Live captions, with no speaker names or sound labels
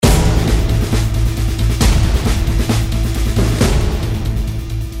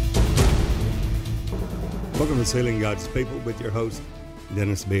on Sealing God's People with your host,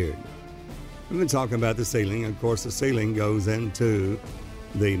 Dennis Beard. We've been talking about the sealing. Of course, the sealing goes into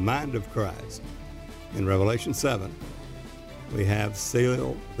the mind of Christ. In Revelation 7, we have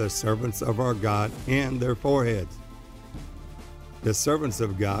sealed the servants of our God in their foreheads. The servants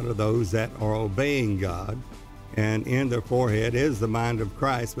of God are those that are obeying God, and in their forehead is the mind of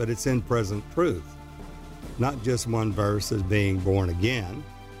Christ, but it's in present truth. Not just one verse as being born again,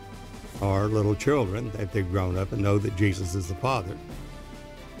 or little children that they've grown up and know that Jesus is the Father,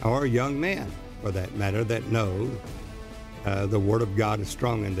 or young men, for that matter, that know the Word of God is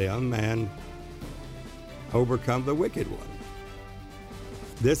strong in them and overcome the wicked one.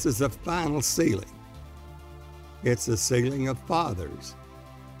 This is a final sealing. It's a sealing of fathers.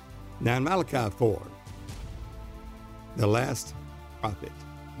 Now in Malachi 4, the last prophet,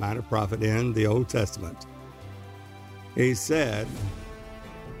 minor prophet in the Old Testament, he said,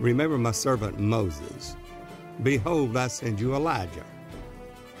 "Remember my servant Moses. Behold, I send you Elijah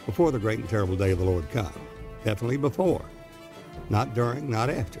before the great and terrible day of the Lord come." Definitely before, not during, not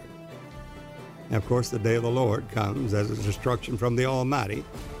after. And of course, the day of the Lord comes as a destruction from the Almighty,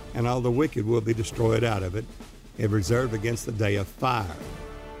 and all the wicked will be destroyed out of it. It reserved against the day of fire.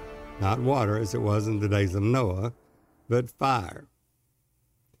 Not water as it was in the days of Noah, but fire.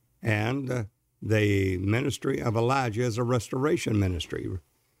 And the ministry of Elijah is a restoration ministry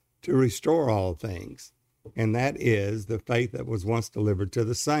to restore all things. And that is the faith that was once delivered to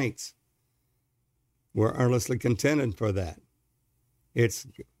the saints. We're earnestly contending for that. It's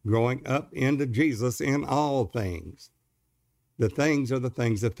growing up into Jesus in all things. The things are the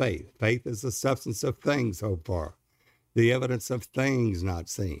things of faith. Faith is the substance of things hoped for, the evidence of things not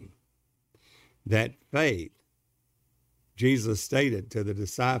seen. That faith, Jesus stated to the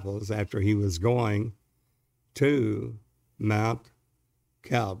disciples after he was going to Mount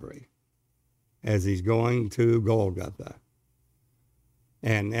Calvary, as he's going to Golgotha,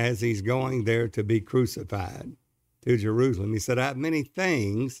 and as he's going there to be crucified to Jerusalem, he said, "I have many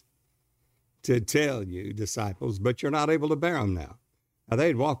things to tell you, disciples, but you're not able to bear them now." Now, they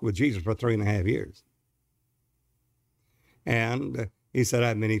had walked with Jesus for 3.5 years. And he said, "I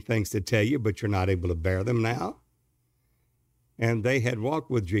have many things to tell you, but you're not able to bear them now." And they had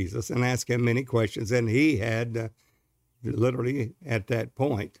walked with Jesus and asked him many questions, and he had literally at that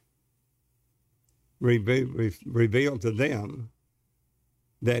point revealed to them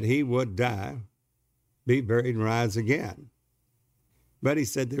that he would die, be buried, and rise again. But he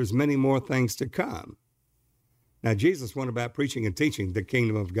said there's many more things to come. Now, Jesus went about preaching and teaching the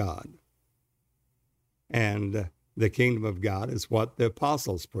kingdom of God. And the kingdom of God is what the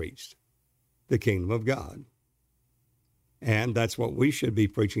apostles preached, the kingdom of God. And that's what we should be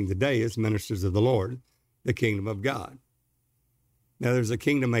preaching today as ministers of the Lord, the kingdom of God. Now, there's a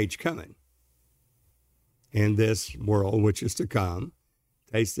kingdom age coming in this world which is to come.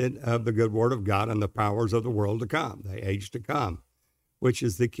 Taste it of the good word of God and the powers of the world to come, the age to come, which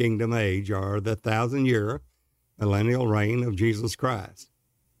is the kingdom age, or the 1,000-year millennial reign of Jesus Christ.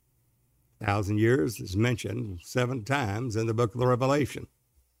 1,000 years is mentioned 7 times in the book of the Revelation,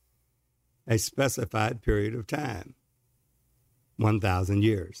 a specified period of time, 1,000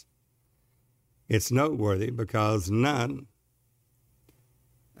 years. It's noteworthy because none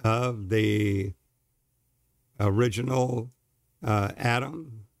of the original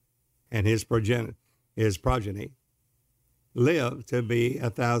Adam and his progeny lived to be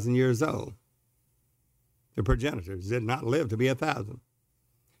 1,000 years old. The progenitors did not live to be 1,000.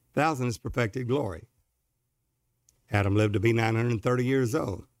 1,000 is perfected glory. Adam lived to be 930 years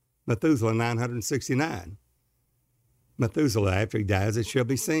old. Methuselah, 969. Methuselah, after he dies, it shall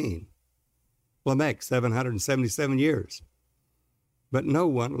be seen. Lamech, 777 years. But no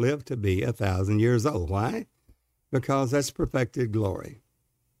one lived to be 1,000 years old. Why? Because that's perfected glory.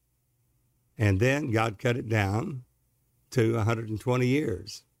 And then God cut it down to 120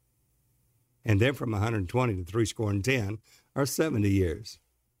 years. And then from 120 to 70 are 70 years.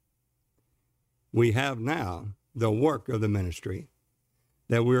 We have now the work of the ministry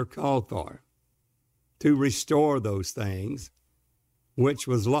that we're called for, to restore those things which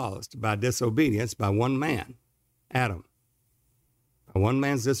was lost by disobedience by one man, Adam. By one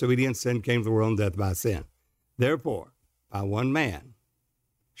man's disobedience, sin came to the world, and death by sin. Therefore, by one man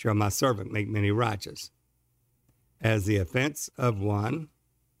shall my servant make many righteous, as the offense of one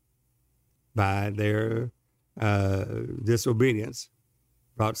by their disobedience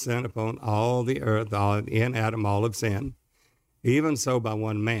brought sin upon all the earth, in Adam all of sin. Even so by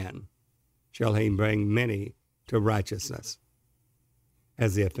one man shall he bring many to righteousness.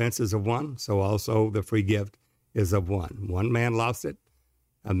 As the offense is of one, so also the free gift is of one. One man lost it,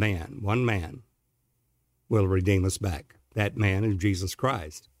 one man will redeem us back. That man is Jesus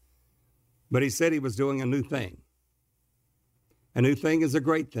Christ. But he said he was doing a new thing. A new thing is a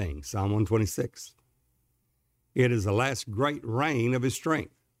great thing, Psalm 126. It is the last great reign of his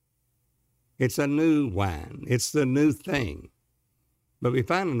strength. It's a new wine. It's the new thing. But we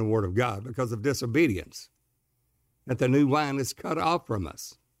find in the Word of God, because of disobedience, that the new wine is cut off from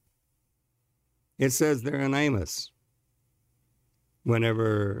us. It says there in Amos,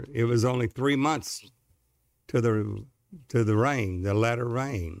 whenever it was only 3 months to the rain, the latter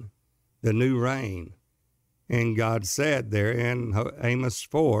rain, the new rain. And God said there in Amos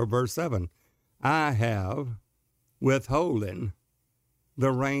 4, verse 7, I have withholden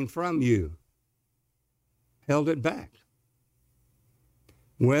the rain from you, held it back,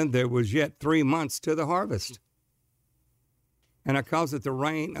 when there was yet 3 months to the harvest. And I caused it to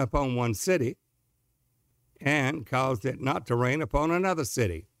rain upon one city, and caused it not to rain upon another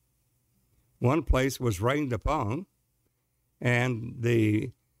city. One place was rained upon, and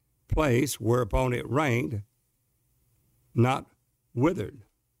the place whereupon it rained not withered.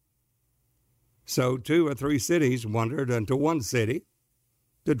 So 2 or 3 cities wandered unto one city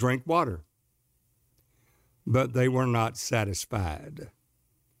to drink water, but they were not satisfied.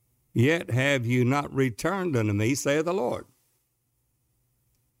 Yet have you not returned unto me, saith the Lord.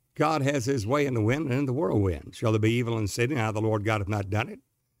 God has his way in the wind and in the whirlwind. Shall there be evil in the city? Now the Lord God hath not done it.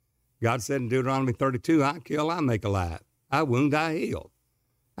 God said in Deuteronomy 32, I kill, I make alive. I wound, I heal.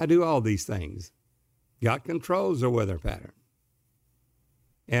 I do all these things. God controls the weather pattern.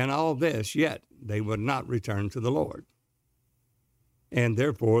 And all this, yet they would not return to the Lord. And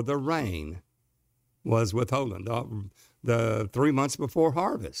therefore the rain was withholden, the 3 months before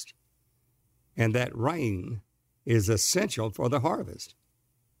harvest. And that rain is essential for the harvest.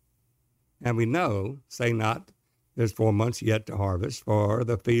 And we know, say not, there's 4 months yet to harvest, for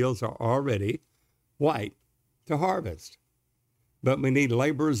the fields are already white to harvest. But we need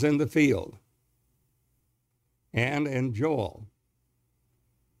laborers in the field. And in Joel,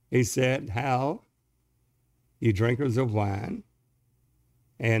 he said, how, ye drinkers of wine,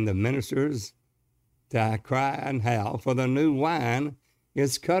 and the ministers to cry and howl, for the new wine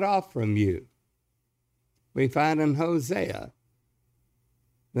is cut off from you. We find in Hosea,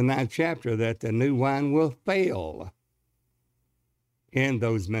 the 9th chapter, that the new wine will fail in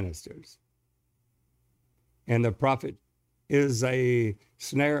those ministers. And the prophet is a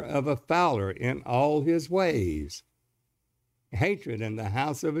snare of a fowler in all his ways. Hatred in the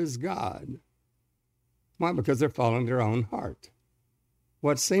house of his God. Why? Because they're following their own heart.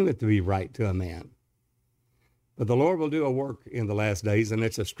 What seemeth to be right to a man. But the Lord will do a work in the last days, and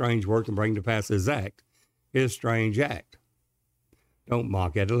it's a strange work, and bring to pass his act, his strange act. Don't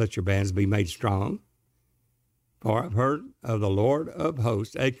mock at it. Let your bands be made strong. For I've heard of the Lord of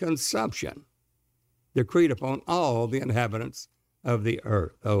hosts a consumption decreed upon all the inhabitants of the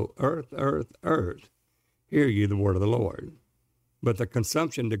earth. O earth, earth, earth, hear ye the word of the Lord. But the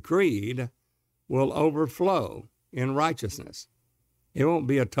consumption decreed will overflow in righteousness. It won't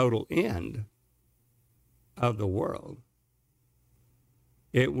be a total end of the world.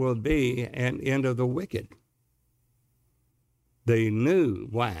 It will be an end of the wicked. The new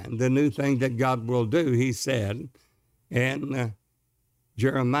wine, the new thing that God will do, he said, and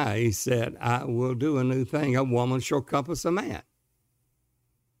Jeremiah, he said, I will do a new thing. A woman shall compass a man.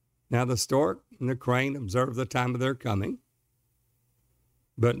 Now the stork and the crane observe the time of their coming,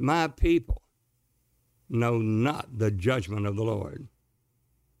 but my people know not the judgment of the Lord.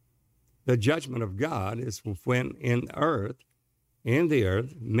 The judgment of God is when in the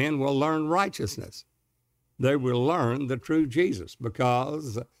earth, men will learn righteousness. They will learn the true Jesus,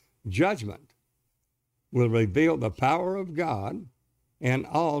 because judgment will reveal the power of God, and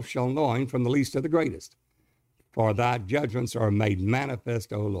all shall know him from the least to the greatest. For thy judgments are made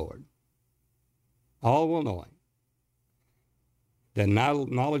manifest, O Lord. All will know him. The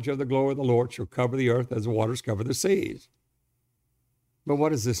knowledge of the glory of the Lord shall cover the earth as the waters cover the seas. But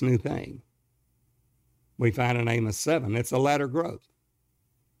what is this new thing? We find in Amos 7, it's a latter growth.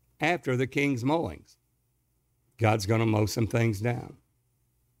 After the king's mowings, God's going to mow some things down.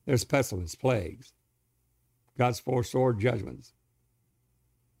 There's pestilence, plagues. God's 4 sword judgments.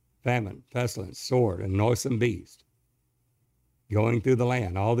 Famine, pestilence, sword, and noisome beast. Going through the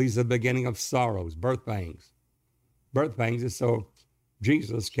land. All these are the beginning of sorrows, birth pangs. Birth pangs is so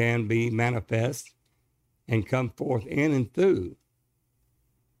Jesus can be manifest and come forth in and through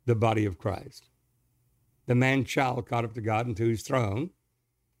the body of Christ. The man-child caught up to God and to his throne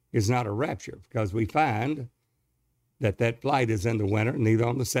is not a rapture, because we find that flight is in the winter, neither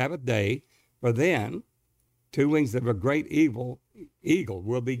on the Sabbath day, for then 2 wings of a great eagle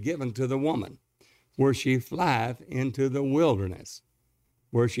will be given to the woman, where she flieth into the wilderness,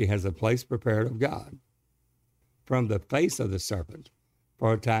 where she has a place prepared of God, from the face of the serpent,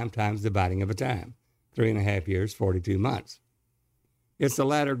 for a time times dividing of a time, 3.5 years, 42 months. It's the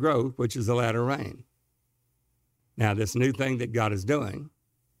latter growth, which is the latter rain. Now, this new thing that God is doing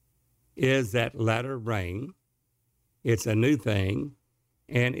is that latter rain. It's a new thing,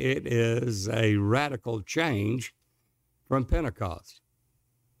 and it is a radical change from Pentecost.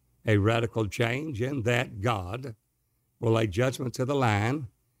 A radical change in that God will lay judgment to the line,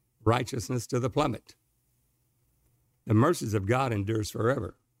 righteousness to the plummet. The mercies of God endures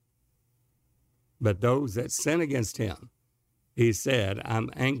forever. But those that sin against him, he said, I'm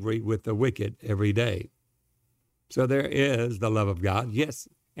angry with the wicked every day. So there is the love of God, yes,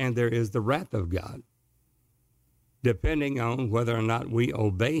 and there is the wrath of God, depending on whether or not we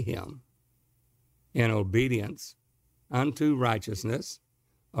obey him in obedience unto righteousness,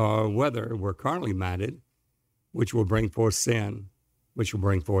 or whether we're carnally minded, which will bring forth sin, which will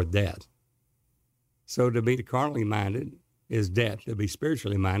bring forth death. So to be carnally minded is death. To be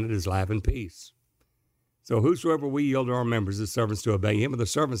spiritually minded is life and peace. So whosoever we yield to our members as servants to obey him, are the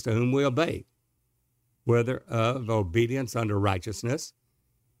servants to whom we obey, whether of obedience unto righteousness,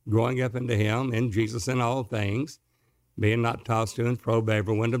 growing up into him in Jesus in all things, being not tossed to and fro by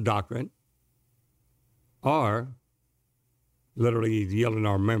every wind of doctrine, or literally yielding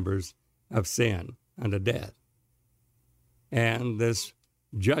our members of sin unto death. And this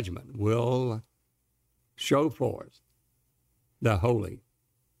judgment will show forth the holy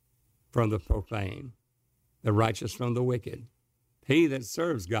from the profane, the righteous from the wicked, he that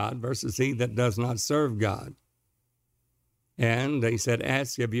serves God versus he that does not serve God. And they said,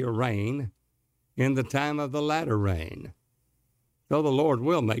 ask of your rain in the time of the latter rain. So the Lord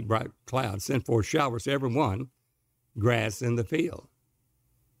will make bright clouds, send forth showers to every one, grass in the field.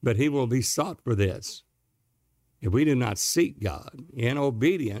 But he will be sought for this. If we do not seek God in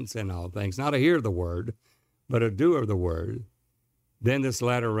obedience in all things, not a hearer of the word, but a doer of the word, then this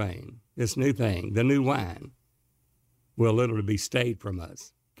latter rain, this new thing, the new wine, will literally be stayed from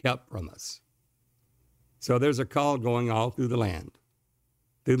us, kept from us. So there's a call going all through the land,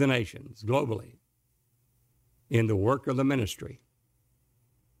 through the nations, globally, in the work of the ministry.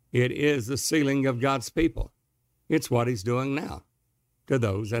 It is the sealing of God's people. It's what he's doing now to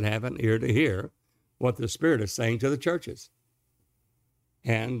those that have an ear to hear what the Spirit is saying to the churches.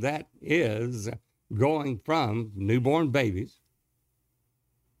 And that is going from newborn babies.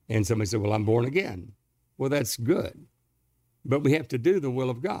 And somebody said, well, I'm born again. Well, that's good. But we have to do the will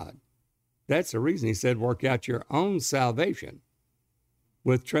of God. That's the reason he said, work out your own salvation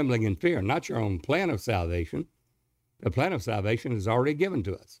with trembling and fear, not your own plan of salvation. The plan of salvation is already given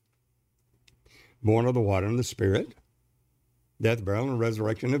to us. Born of the water and the Spirit, death, burial, and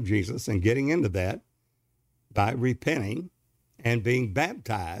resurrection of Jesus, and getting into that by repenting and being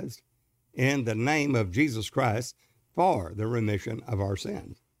baptized in the name of Jesus Christ for the remission of our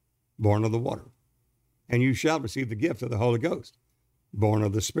sins. Born of the water. And you shall receive the gift of the Holy Ghost, born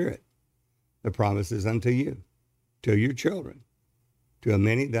of the Spirit. The promise is unto you, to your children, to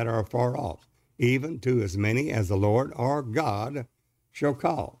many that are far off, even to as many as the Lord our God shall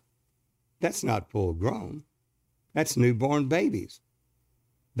call. That's not full grown. That's newborn babies.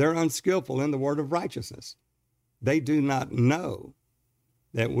 They're unskillful in the word of righteousness. They do not know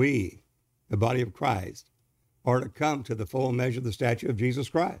that we, the body of Christ, are to come to the full measure of the stature of Jesus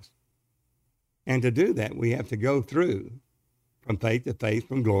Christ. And to do that, we have to go through from faith to faith,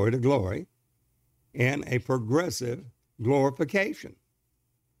 from glory to glory, in a progressive glorification.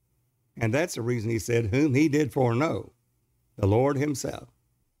 And that's the reason he said, whom he did foreknow, the Lord himself.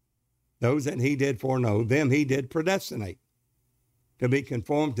 Those that he did foreknow, them he did predestinate to be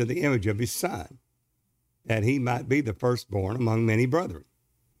conformed to the image of his Son, that he might be the firstborn among many brethren.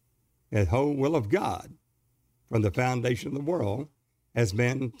 The whole will of God from the foundation of the world has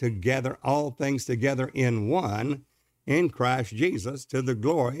been to gather all things together in one in Christ Jesus to the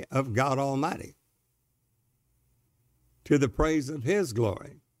glory of God Almighty, to the praise of his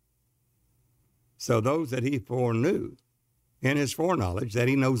glory. So those that he foreknew in his foreknowledge, that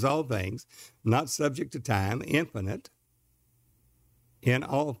he knows all things, not subject to time, infinite in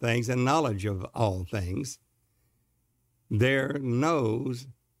all things and knowledge of all things, there knows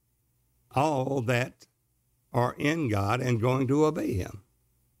all that are in God and going to obey him.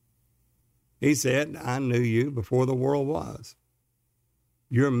 He said, I knew you before the world was.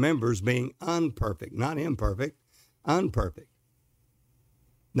 Your members being unperfect, not imperfect, unperfect.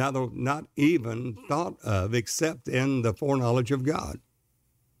 Now, they're not even thought of except in the foreknowledge of God.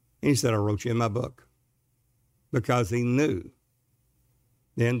 He said, I wrote you in my book because he knew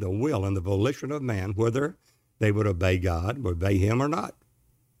in the will and the volition of man, whether they would obey God, obey him or not.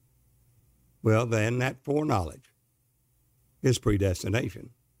 Well, then that foreknowledge is predestination.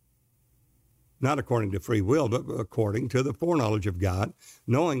 Not according to free will, but according to the foreknowledge of God,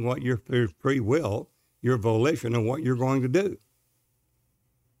 knowing what your free will, your volition, and what you're going to do.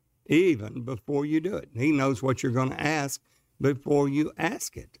 Even before you do it. He knows what you're going to ask before you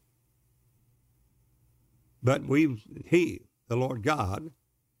ask it. But he, the Lord God,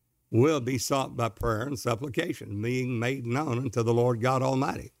 will be sought by prayer and supplication, being made known unto the Lord God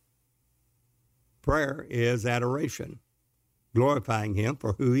Almighty. Prayer is adoration, glorifying him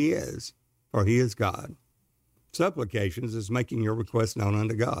for who he is, for he is God. Supplications is making your request known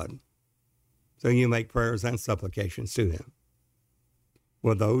unto God. So you make prayers and supplications to him.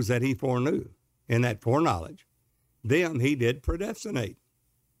 Well, those that he foreknew, in that foreknowledge, them he did predestinate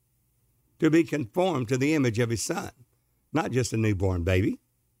to be conformed to the image of his Son. Not just a newborn baby,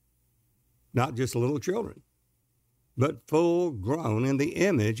 not just little children, but full grown in the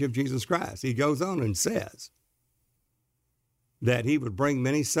image of Jesus Christ. He goes on and says that he would bring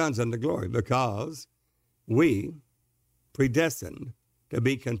many sons unto glory because we predestined to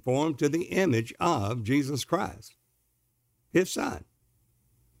be conformed to the image of Jesus Christ, his Son.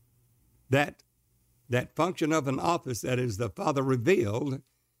 That function of an office that is the Father revealed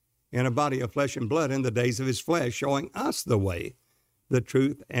in a body of flesh and blood in the days of his flesh, showing us the way, the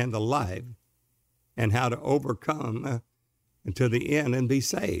truth, and the life, and how to overcome to the end and be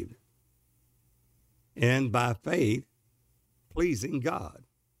saved. And by faith, pleasing God.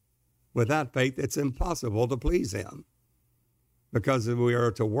 Without faith, it's impossible to please him, because we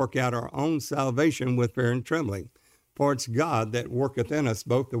are to work out our own salvation with fear and trembling. For it's God that worketh in us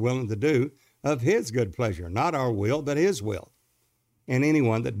both the will and the do of his good pleasure, not our will, but his will. And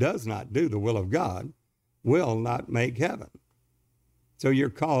anyone that does not do the will of God will not make heaven. So you're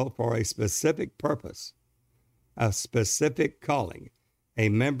called for a specific purpose, a specific calling, a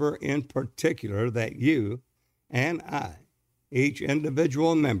member in particular that you and I, each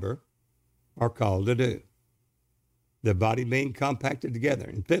individual member, are called to do. The body being compacted together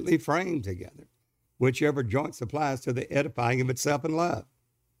and fitly framed together, whichever joint supplies to the edifying of itself in love,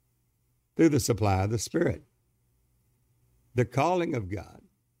 through the supply of the Spirit. The calling of God,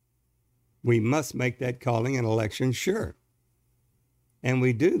 we must make that calling and election sure. And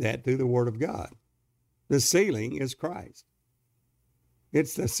we do that through the Word of God. The sealing is Christ.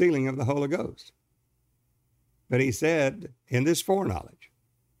 It's the sealing of the Holy Ghost. But he said in this foreknowledge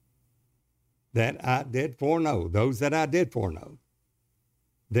that I did foreknow, those that I did foreknow,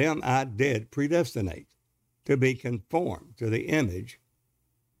 them I did predestinate to be conformed to the image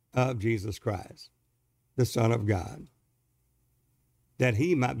of Jesus Christ, the Son of God, that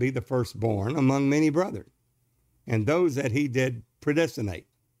he might be the firstborn among many brethren. And those that he did predestinate,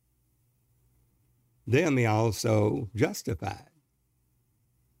 them he also justified.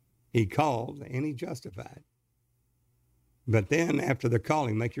 He called and he justified. But then after the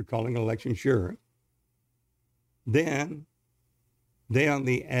calling, make your calling and election sure. Then they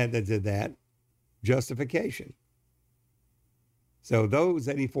only added to that justification. So those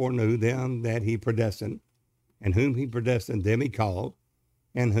that he foreknew, them that he predestined, and whom he predestined, them he called,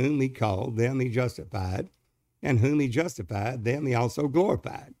 and whom he called, them he justified, and whom he justified, them he also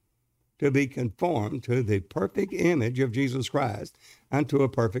glorified, to be conformed to the perfect image of Jesus Christ, unto a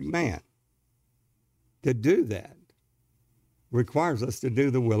perfect man. To do that requires us to do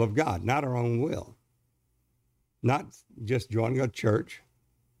the will of God, not our own will. Not just joining a church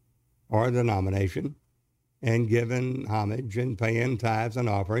or a denomination and giving homage and paying tithes and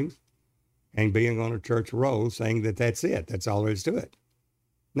offerings and being on a church roll saying that that's it, that's all there is to it.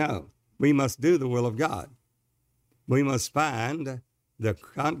 No, we must do the will of God. We must find the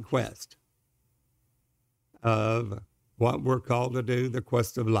conquest of what we're called to do, the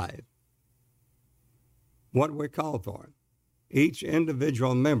quest of life. What we're called for. Each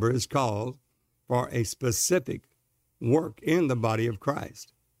individual member is called for a specific work in the body of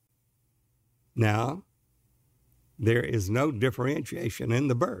Christ. Now, there is no differentiation in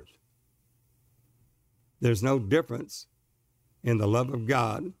the birth. There's no difference in the love of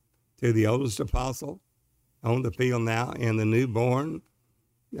God to the oldest apostle on the field now and the newborn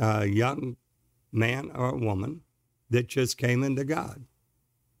young man or woman that just came into God.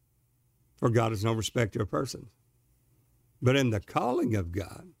 For God is no respecter of persons. But in the calling of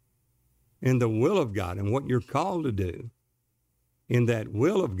God, in the will of God, and what you're called to do, in that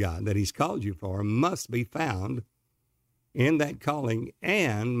will of God that he's called you for, must be found in that calling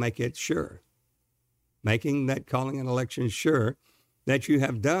and make it sure. Making that calling and election sure that you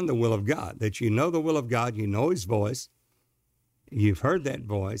have done the will of God, that you know the will of God, you know his voice, you've heard that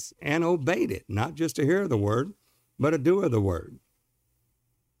voice and obeyed it, not just a hearer of the word, but a doer of the word.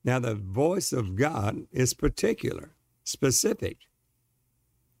 Now, the voice of God is particular, specific.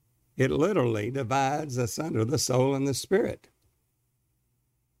 It literally divides asunder the soul and the spirit.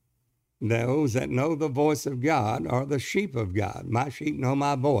 Those that know the voice of God are the sheep of God. My sheep know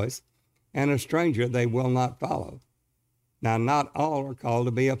my voice, and a stranger they will not follow. Now, not all are called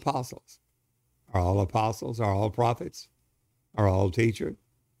to be apostles. Are all apostles? Are all prophets? Are all teachers?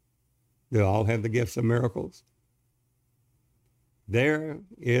 Do all have the gifts of miracles? There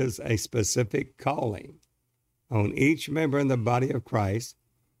is a specific calling on each member in the body of Christ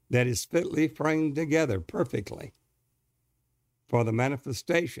that is fitly framed together perfectly for the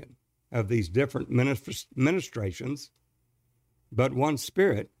manifestation of these different ministrations, but one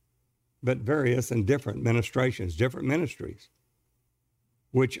Spirit, but various and different ministrations, different ministries,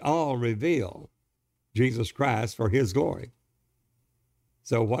 which all reveal Jesus Christ for his glory.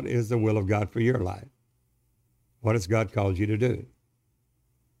 So what is the will of God for your life? What has God called you to do?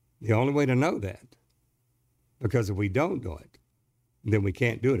 The only way to know that, because if we don't know it, then we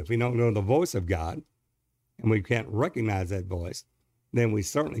can't do it. If we don't know the voice of God and we can't recognize that voice, then we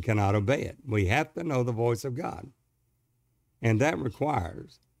certainly cannot obey it. We have to know the voice of God. And that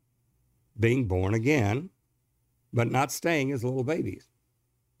requires being born again, but not staying as little babies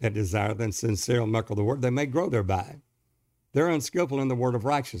that desire the sincere milk of the word. They may grow thereby. They're unskillful in the word of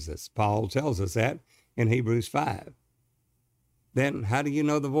righteousness. Paul tells us that in Hebrews 5. Then how do you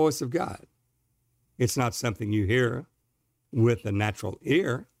know the voice of God? It's not something you hear with the natural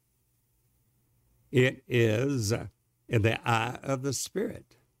ear. It is in the eye of the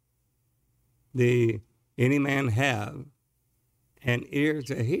Spirit. Any man have an ear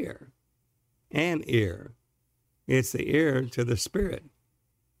to hear, an ear. It's the ear to the Spirit.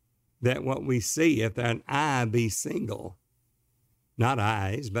 That what we see, if thine eye be single, not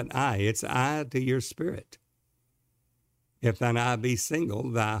eyes, but eye, it's eye to your spirit. If thine eye be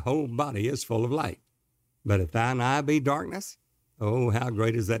single, thy whole body is full of light. But if thine eye be darkness, oh, how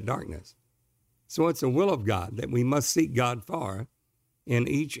great is that darkness. So it's the will of God that we must seek God for in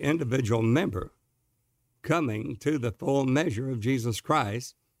each individual member, coming to the full measure of Jesus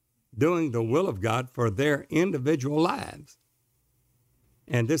Christ, doing the will of God for their individual lives.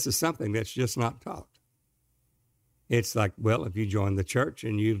 And this is something that's just not taught. It's like, well, if you join the church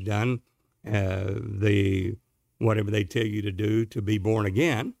and you've done whatever they tell you to do to be born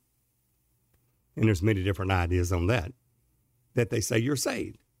again, and there's many different ideas on that they say you're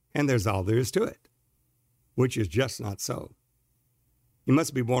saved. And there's all there is to it, which is just not so. You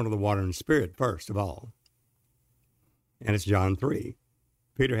must be born of the water and spirit first of all. And it's John 3.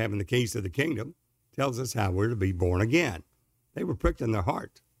 Peter, having the keys to the kingdom, tells us how we're to be born again. They were pricked in their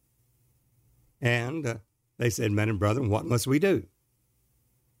heart. And they said, men and brethren, what must we do?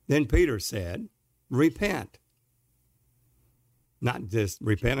 Then Peter said, repent. Not just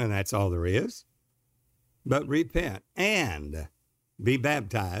repent and that's all there is, but repent and be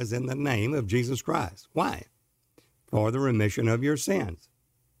baptized in the name of Jesus Christ. Why? For the remission of your sins.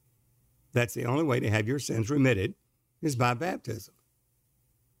 That's the only way to have your sins remitted is by baptism.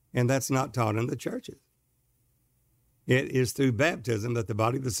 And that's not taught in the churches. It is through baptism that the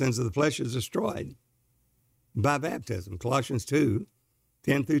body of the sins of the flesh is destroyed. By baptism. Colossians 2,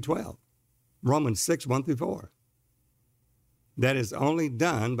 10 through 12. Romans 6, 1 through 4. That is only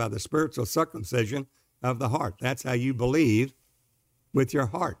done by the spiritual circumcision of the heart. That's how you believe with your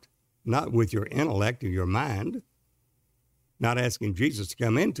heart, not with your intellect or your mind. Not asking Jesus to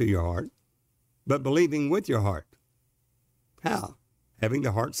come into your heart, but believing with your heart. How? Having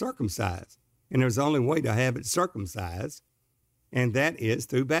the heart circumcised. And there's only way to have it circumcised, and that is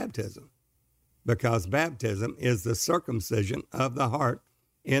through baptism. Because baptism is the circumcision of the heart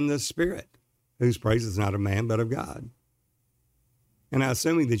in the Spirit, whose praise is not of man, but of God. And now,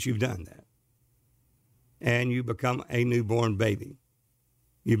 assuming that you've done that, and you become a newborn baby,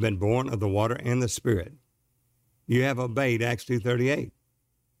 you've been born of the water and the Spirit. You have obeyed Acts 2:38.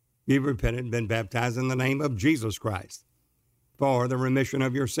 You've repented and been baptized in the name of Jesus Christ for the remission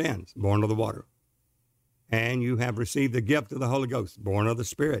of your sins, born of the water. And you have received the gift of the Holy Ghost, born of the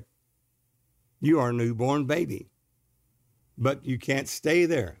Spirit. You are a newborn baby, but you can't stay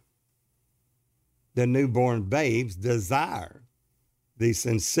there. The newborn babes desire the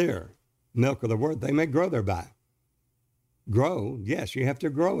sincere milk of the word. They may grow thereby. Grow, yes, you have to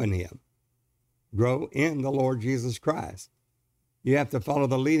grow in him. Grow in the Lord Jesus Christ. You have to follow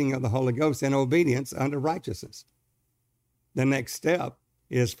the leading of the Holy Ghost in obedience unto righteousness. The next step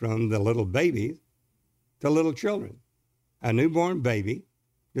is from the little babies to little children. A newborn baby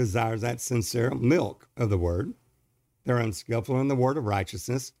desires that sincere milk of the word, They're unskillful in the word of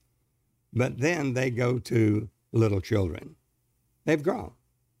righteousness. But then they go to little children. They've grown.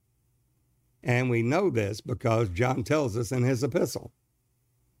 And we know this because John tells us in his epistle.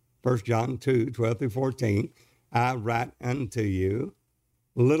 1 John 2:12-14, I write unto you,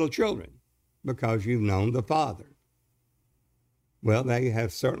 little children, because you've known the Father. Well, they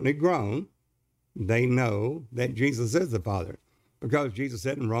have certainly grown. They know that Jesus is the Father, because Jesus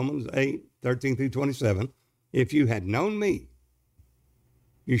said in Romans 8:13-27, if you had known me,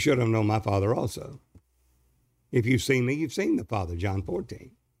 you should have known my Father also. If you've seen me, you've seen the Father, John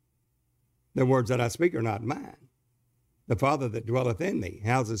 14. The words that I speak are not mine. The Father that dwelleth in me,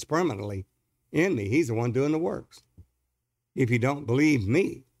 houses permanently in me. He's the one doing the works. If you don't believe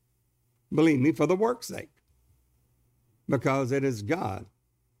me for the work's sake. Because it is God,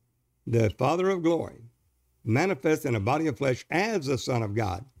 the Father of glory, manifest in a body of flesh as the Son of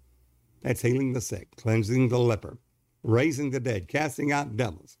God, that's healing the sick, cleansing the leper, raising the dead, casting out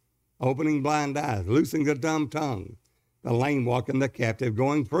devils, opening blind eyes, loosing the dumb tongue, the lame walking, the captive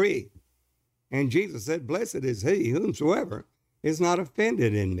going free. And Jesus said, blessed is he whomsoever is not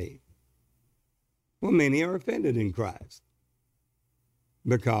offended in me. Well, many are offended in Christ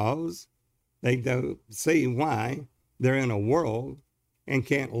because they don't see why they're in a world and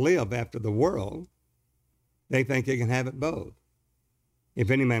can't live after the world. They think they can have it both. If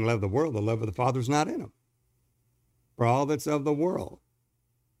any man love the world, the love of the Father is not in him. For all that's of the world,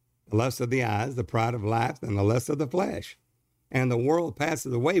 the lust of the eyes, the pride of life, and the lust of the flesh, and the world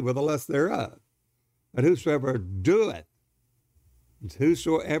passes away with the lust thereof. But whosoever doeth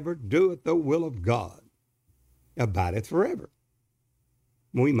the will of God abideth forever.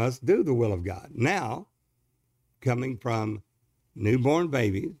 We must do the will of God. Now, coming from newborn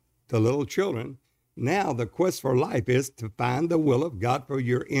babies to little children, now the quest for life is to find the will of God for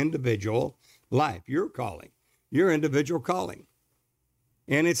your individual life, your calling, your individual calling.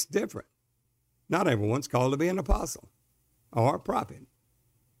 And it's different. Not everyone's called to be an apostle or a prophet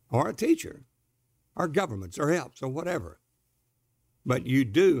or a teacher or governments or helps or whatever. But you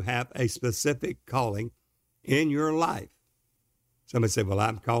do have a specific calling in your life. Somebody said, well,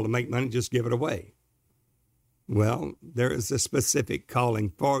 I'm called to make money, just give it away. Well, there is a specific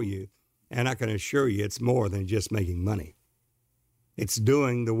calling for you, and I can assure you it's more than just making money. It's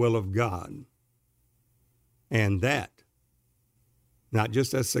doing the will of God. And that, not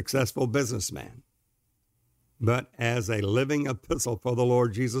just as a successful businessman, but as a living epistle for the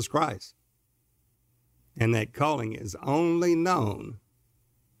Lord Jesus Christ. And that calling is only known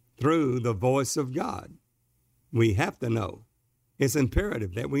through the voice of God. We have to know. It's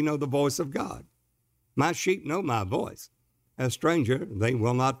imperative that we know the voice of God. My sheep know my voice. A stranger they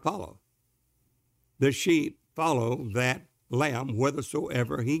will not follow. The sheep follow that lamb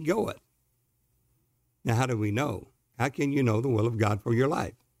whithersoever he goeth. Now, how do we know? How can you know the will of God for your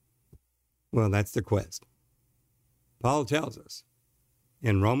life? Well, that's the quest. Paul tells us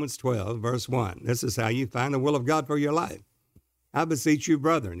in Romans 12, verse 1, this is how you find the will of God for your life. I beseech you,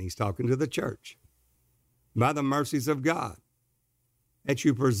 brethren, he's talking to the church, by the mercies of God, that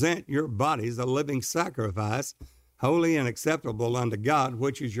you present your bodies a living sacrifice, holy and acceptable unto God,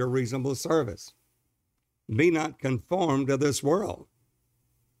 which is your reasonable service. Be not conformed to this world,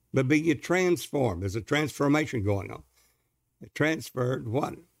 but be ye transformed. There's a transformation going on. Transferred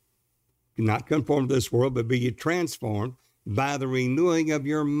what? Not conformed to this world, but be ye transformed by the renewing of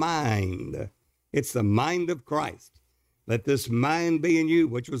your mind. It's the mind of Christ. Let this mind be in you,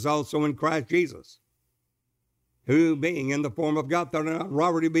 which was also in Christ Jesus, who being in the form of God, thought not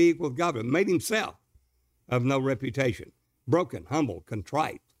robbery to be equal with God, but made himself of no reputation, broken, humble,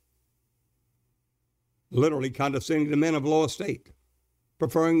 contrite, literally condescending to men of low estate,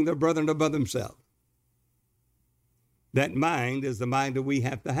 preferring their brethren above himself. That mind is the mind that we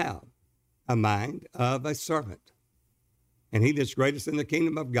have to have, a mind of a servant. And he that's greatest in the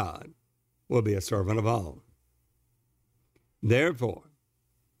kingdom of God will be a servant of all. Therefore,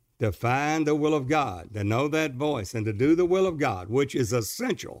 to find the will of God, to know that voice, and to do the will of God, which is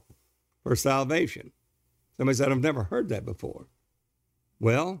essential for salvation. Somebody said, I've never heard that before.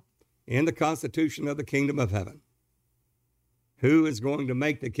 Well, in the constitution of the kingdom of heaven, who is going to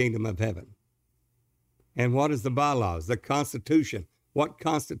make the kingdom of heaven? And what is the bylaws, the constitution? What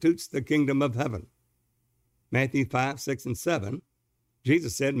constitutes the kingdom of heaven? Matthew 5, 6, and 7.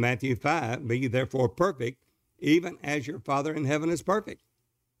 Jesus said, Matthew 5, be ye therefore perfect, even as your Father in heaven is perfect.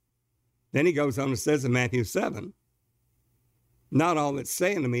 Then he goes on and says in Matthew 7, not all that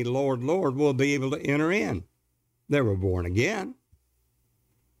say unto me, Lord, Lord, will be able to enter in. They were born again,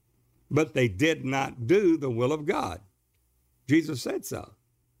 but they did not do the will of God. Jesus said so.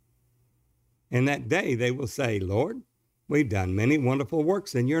 And that day they will say, Lord, We've done many wonderful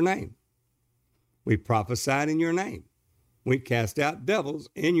works in your name. We prophesied in your name. We cast out devils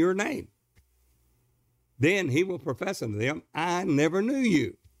in your name. Then he will profess unto them, I never knew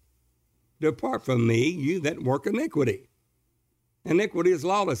you. Depart from me, you that work iniquity. Iniquity is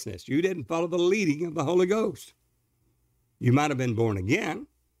lawlessness. You didn't follow the leading of the Holy Ghost. You might have been born again.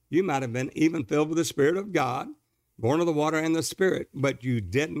 You might have been even filled with the Spirit of God, born of the water and the Spirit, but you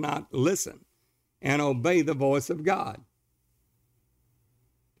did not listen and obey the voice of God.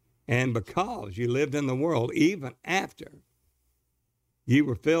 And because you lived in the world, even after you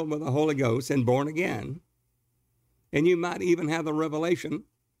were filled with the Holy Ghost and born again, and you might even have the revelation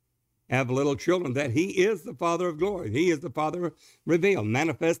of little children that he is the Father of glory. He is the Father revealed,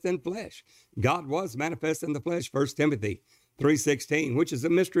 manifest in flesh. God was manifest in the flesh, 1 Timothy 3:16, which is a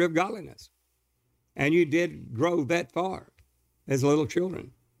mystery of godliness. And you did grow that far as little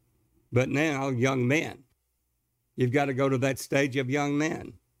children. But now, young men, you've got to go to that stage of young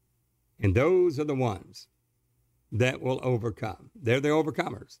men. And those are the ones that will overcome. They're the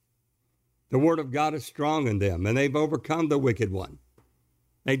overcomers. The word of God is strong in them, and they've overcome the wicked one.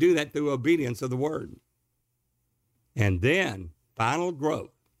 They do that through obedience of the word. And then, final growth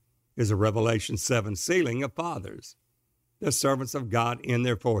is a Revelation 7 sealing of fathers, the servants of God in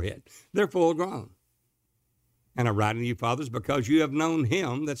their forehead. They're full grown. And I write unto you, fathers, because you have known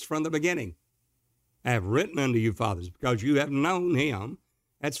him that's from the beginning. I have written unto you, fathers, because you have known him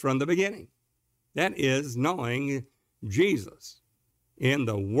that's from the beginning. That is knowing Jesus in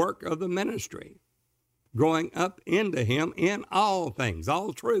the work of the ministry, growing up into him in all things,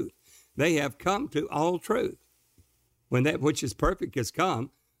 all truth. They have come to all truth. When that which is perfect has come,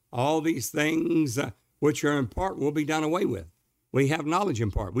 all these things which are in part will be done away with. We have knowledge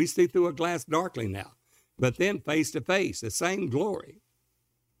in part. We see through a glass darkly now, but then face to face, the same glory,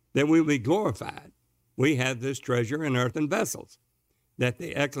 that we will be glorified. We have this treasure in earthen vessels, that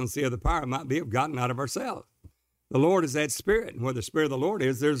the excellency of the power might be of God, not of ourselves. The Lord is that Spirit, and where the Spirit of the Lord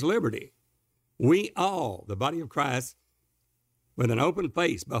is, there's liberty. We all, the body of Christ, with an open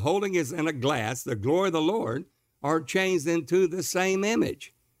face, beholding as in a glass the glory of the Lord, are changed into the same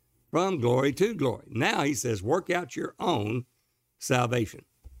image, from glory to glory. Now, he says, work out your own salvation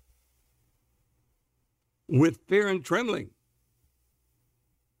with fear and trembling.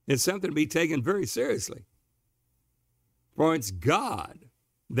 It's something to be taken very seriously. For it's God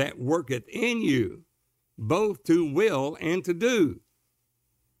that worketh in you, both to will and to do.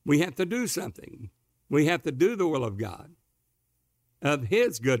 We have to do something. We have to do the will of God, of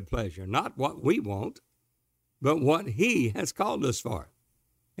his good pleasure, not what we want, but what he has called us for.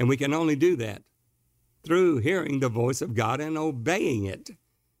 And we can only do that through hearing the voice of God and obeying it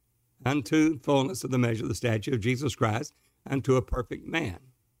unto fullness of the measure of the stature of Jesus Christ, unto a perfect man.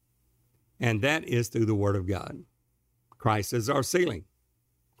 And that is through the word of God. Christ is our sealing.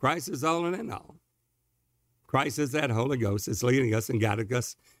 Christ is all and in all. Christ is that Holy Ghost that's leading us and guiding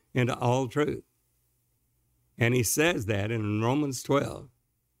us into all truth. And he says that in Romans 12,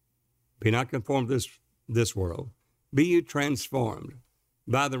 be not conformed to this world, be you transformed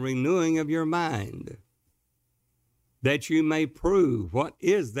by the renewing of your mind, that you may prove what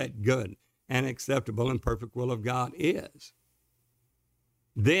is that good and acceptable and perfect will of God is.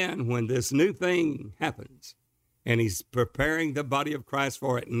 Then when this new thing happens, and he's preparing the body of Christ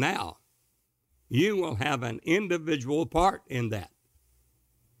for it now, you will have an individual part in that.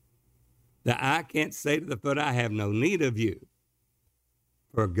 The eye can't say to the foot, I have no need of you.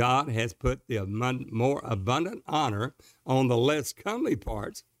 For God has put the more abundant honor on the less comely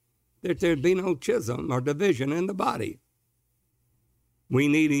parts, that there'd be no schism or division in the body. We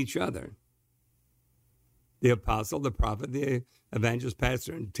need each other. The apostle, the prophet, the evangelist,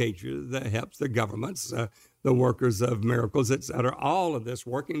 pastor, and teacher that helps the governments, the workers of miracles, etc., all of this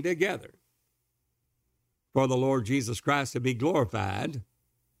working together for the Lord Jesus Christ to be glorified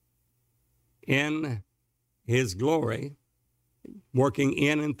in his glory, working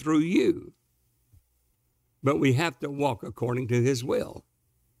in and through you. But we have to walk according to his will.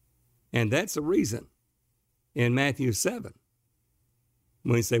 And that's the reason in Matthew 7,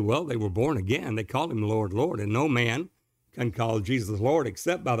 when we say, well, they were born again, they called him Lord, Lord, and no man can call Jesus Lord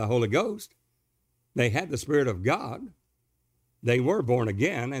except by the Holy Ghost. They had the Spirit of God. They were born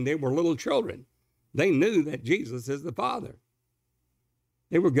again, and they were little children. They knew that Jesus is the Father.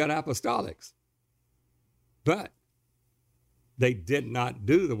 They were good apostolics. But they did not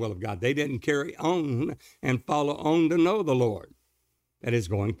do the will of God. They didn't carry on and follow on to know the Lord. That is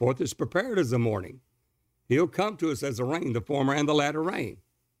going forth is prepared as the morning. He'll come to us as the rain, the former and the latter rain,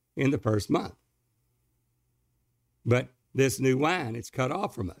 in the first month. But this new wine, it's cut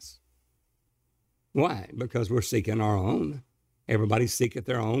off from us. Why? Because we're seeking our own. Everybody seeketh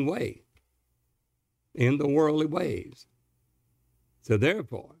their own way in the worldly ways. So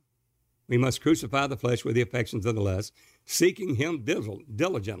therefore, we must crucify the flesh with the affections of the lust, seeking him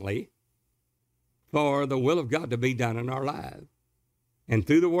diligently for the will of God to be done in our lives. And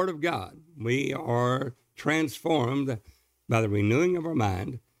through the word of God, we are transformed by the renewing of our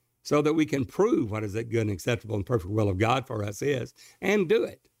mind so that we can prove what is that good and acceptable and perfect will of God for us is, and do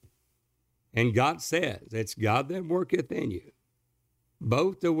it. And God says, it's God that worketh in you,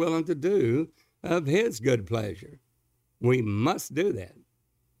 both to will and to do of his good pleasure. We must do that.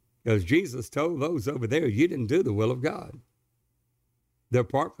 Because Jesus told those over there, you didn't do the will of God.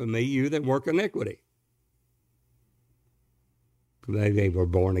 Depart from me, you that work iniquity. They were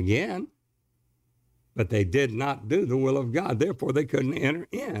born again, but they did not do the will of God. Therefore, they couldn't enter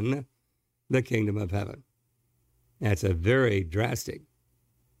in the kingdom of heaven. That's a very drastic.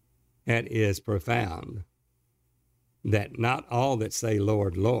 That is profound. That not all that say,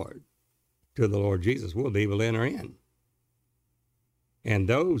 Lord, Lord, to the Lord Jesus will be able to enter in. And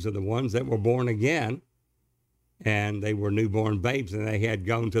those are the ones that were born again, and they were newborn babes, and they had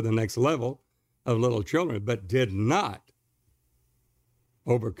gone to the next level of little children, but did not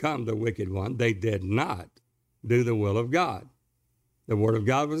overcome the wicked one. They did not do the will of God. The word of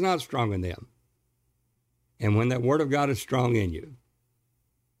God was not strong in them. And when that word of God is strong in you,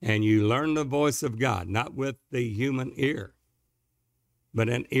 and you learn the voice of God, not with the human ear, but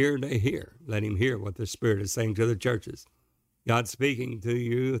an ear to hear, let him hear what the Spirit is saying to the churches. God speaking to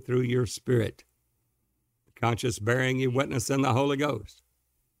you through your spirit, conscious bearing you witness in the Holy Ghost.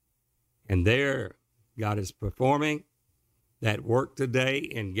 And there, God is performing that work today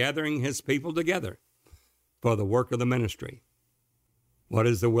in gathering his people together for the work of the ministry. What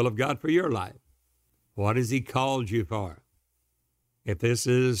is the will of God for your life? What has he called you for? If this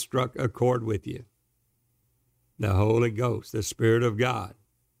is struck a chord with you, the Holy Ghost, the Spirit of God,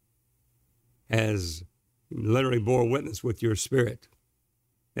 has literally bore witness with your spirit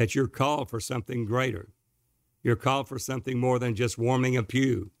that you're called for something greater. You're called for something more than just warming a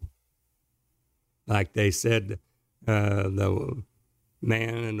pew. Like they said, the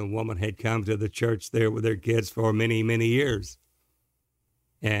man and the woman had come to the church there with their kids for many, many years.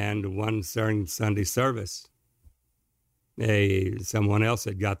 And one during Sunday service, someone else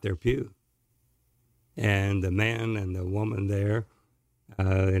had got their pew. And the man and the woman there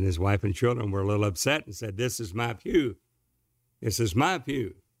and his wife and children were a little upset and said, this is my pew. This is my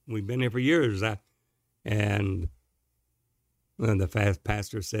pew. We've been here for years. And the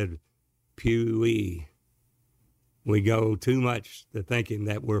pastor said, pew-y. We go too much to thinking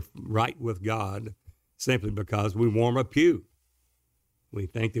that we're right with God simply because we warm a pew. We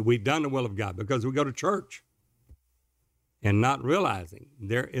think that we've done the will of God because we go to church, and not realizing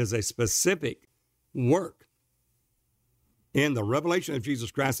there is a specific work in the revelation of Jesus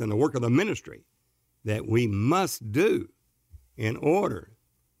Christ and the work of the ministry that we must do in order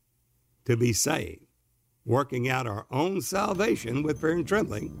to be saved, working out our own salvation with fear and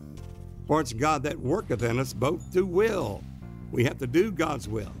trembling, for it's God that worketh in us both to will. We have to do God's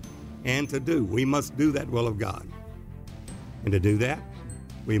will, and to do. We must do that will of God. And to do that,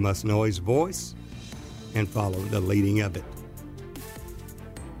 we must know his voice and follow the leading of it.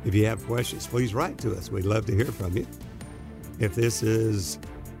 If you have questions, please write to us. We'd love to hear from you. If this is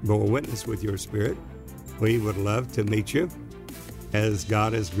bore witness with your spirit, we would love to meet you as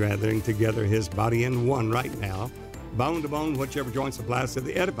God is gathering together his body in one right now, bone to bone, whichever joint supplies to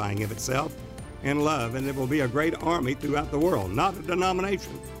the edifying of itself in love, and it will be a great army throughout the world, not a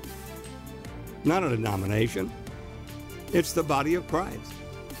denomination. Not a denomination. It's the body of Christ,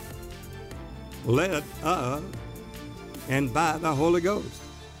 led of and by the Holy Ghost,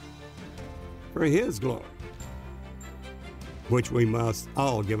 for his glory, which we must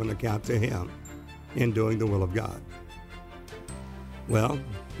all give an account to him in doing the will of God. Well,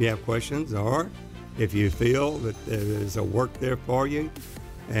 if you have questions, or if you feel that there's a work there for you,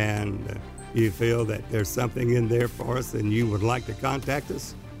 and you feel that there's something in there for us and you would like to contact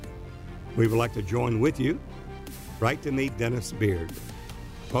us, we would like to join with you. Write to me, Dennis Beard,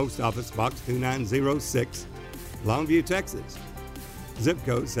 Post Office Box 2906, Longview, Texas, zip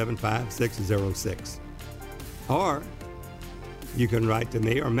code 75606. Or you can write to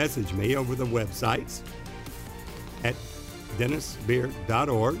me or message me over the websites at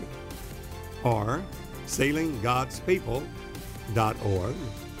dennisbeard.org or sealinggodspeople.org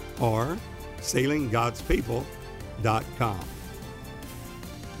or sealinggodspeople.com.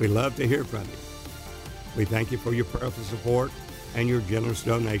 We love to hear from you. We thank you for your prayerful support and your generous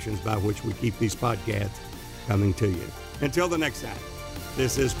donations by which we keep these podcasts coming to you. Until the next time,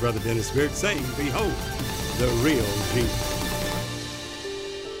 This is Brother Dennis Beard saying, behold, the real Jesus.